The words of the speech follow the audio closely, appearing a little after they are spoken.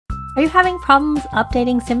Are you having problems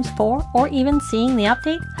updating Sims 4 or even seeing the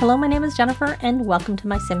update? Hello, my name is Jennifer and welcome to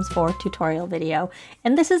my Sims 4 tutorial video.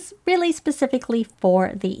 And this is really specifically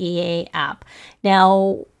for the EA app.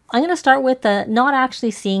 Now, I'm going to start with the not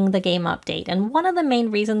actually seeing the game update. And one of the main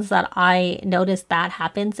reasons that I notice that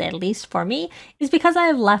happens, at least for me, is because I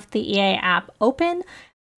have left the EA app open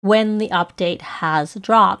when the update has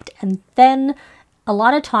dropped. And then a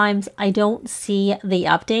lot of times I don't see the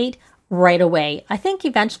update right away. I think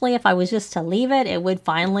eventually if I was just to leave it, it would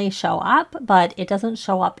finally show up, but it doesn't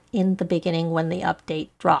show up in the beginning when the update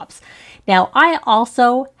drops. Now, I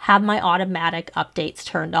also have my automatic updates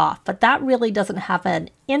turned off, but that really doesn't have an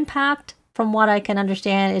impact from what I can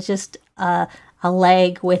understand. It's just a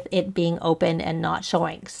lag with it being open and not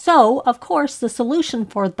showing. So, of course, the solution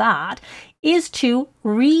for that is to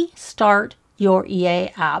restart your EA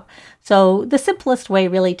app. So the simplest way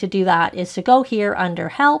really to do that is to go here under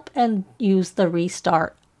Help and use the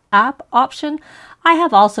Restart App option. I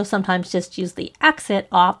have also sometimes just used the Exit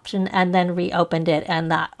option and then reopened it,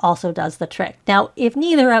 and that also does the trick. Now, if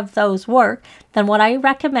neither of those work, then what I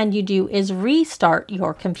recommend you do is restart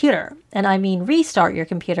your computer. And I mean restart your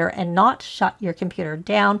computer and not shut your computer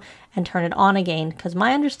down and turn it on again, because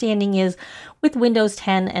my understanding is with Windows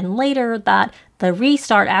 10 and later that the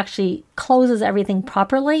restart actually closes everything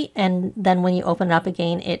properly, and then when you open it up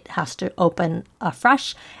again, it has to open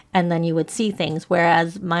afresh, and then you would see things.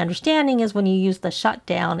 Whereas my understanding is when you use the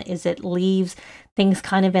shutdown is it leaves things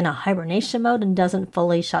kind of in a hibernation mode and doesn't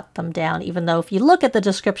fully shut them down, even though if you look at the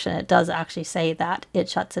description, it does actually say that it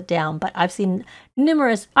shuts it down. But I've seen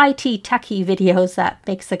numerous IT techie videos that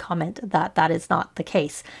makes the comment that that is not the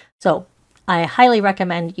case. So I highly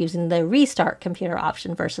recommend using the restart computer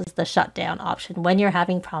option versus the shutdown option when you're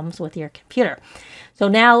having problems with your computer. So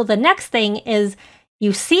now the next thing is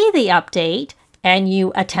you see the update and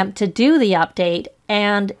you attempt to do the update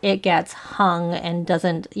and it gets hung and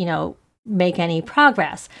doesn't, make any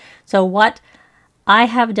progress. So what I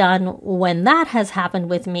have done when that has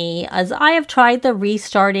happened with me is I have tried the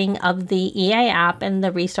restarting of the EA app and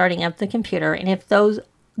the restarting of the computer. And if those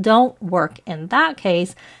don't work in that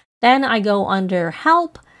case, then I go under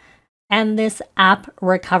Help and this App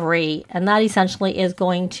Recovery, and that essentially is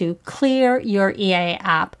going to clear your EA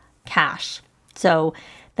app cache. So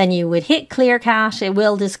then you would hit Clear Cache, it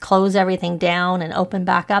will just close everything down and open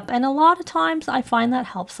back up, and a lot of times I find that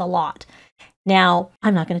helps a lot. Now,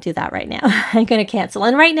 I'm not going to do that right now. I'm going to cancel.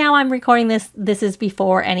 And right now I'm recording this. This is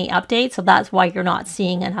before any update, so that's why you're not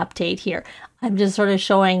seeing an update here. I'm just sort of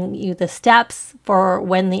showing you the steps for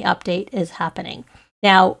when the update is happening.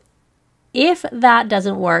 Now, if that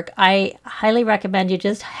doesn't work, I highly recommend you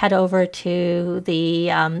just head over to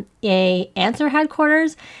the EA Answer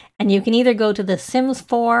headquarters, and you can either go to the Sims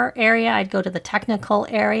 4 area, I'd go to the technical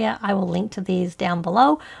area, I will link to these down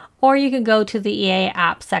below, or you can go to the EA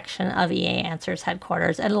app section of EA Answers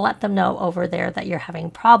headquarters and let them know over there that you're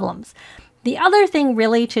having problems. The other thing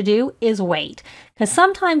really to do is wait, because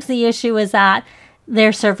sometimes the issue is that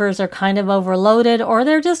their servers are kind of overloaded or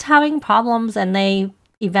they're just having problems and they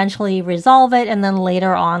eventually resolve it, and then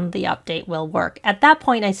later on the update will work. At that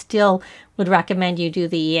point, I still would recommend you do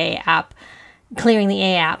the EA app, clearing the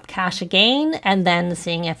EA app cache again, and then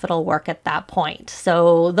seeing if it'll work at that point.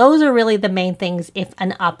 So those are really the main things if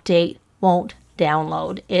an update won't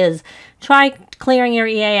download, is try clearing your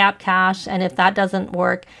EA app cache, and if that doesn't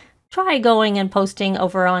work, try going and posting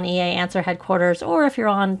over on EA Answer headquarters, or if you're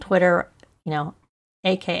on Twitter,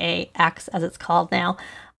 aka X as it's called now,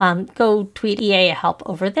 go tweet EA help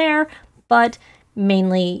over there. But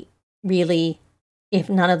mainly, really, if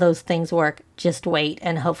none of those things work, just wait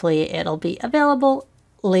and hopefully it'll be available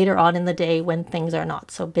later on in the day when things are not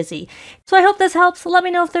so busy. So I hope this helps. Let me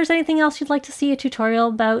know if there's anything else you'd like to see a tutorial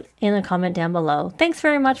about in a comment down below. Thanks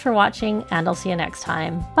very much for watching, and I'll see you next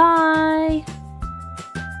time. Bye!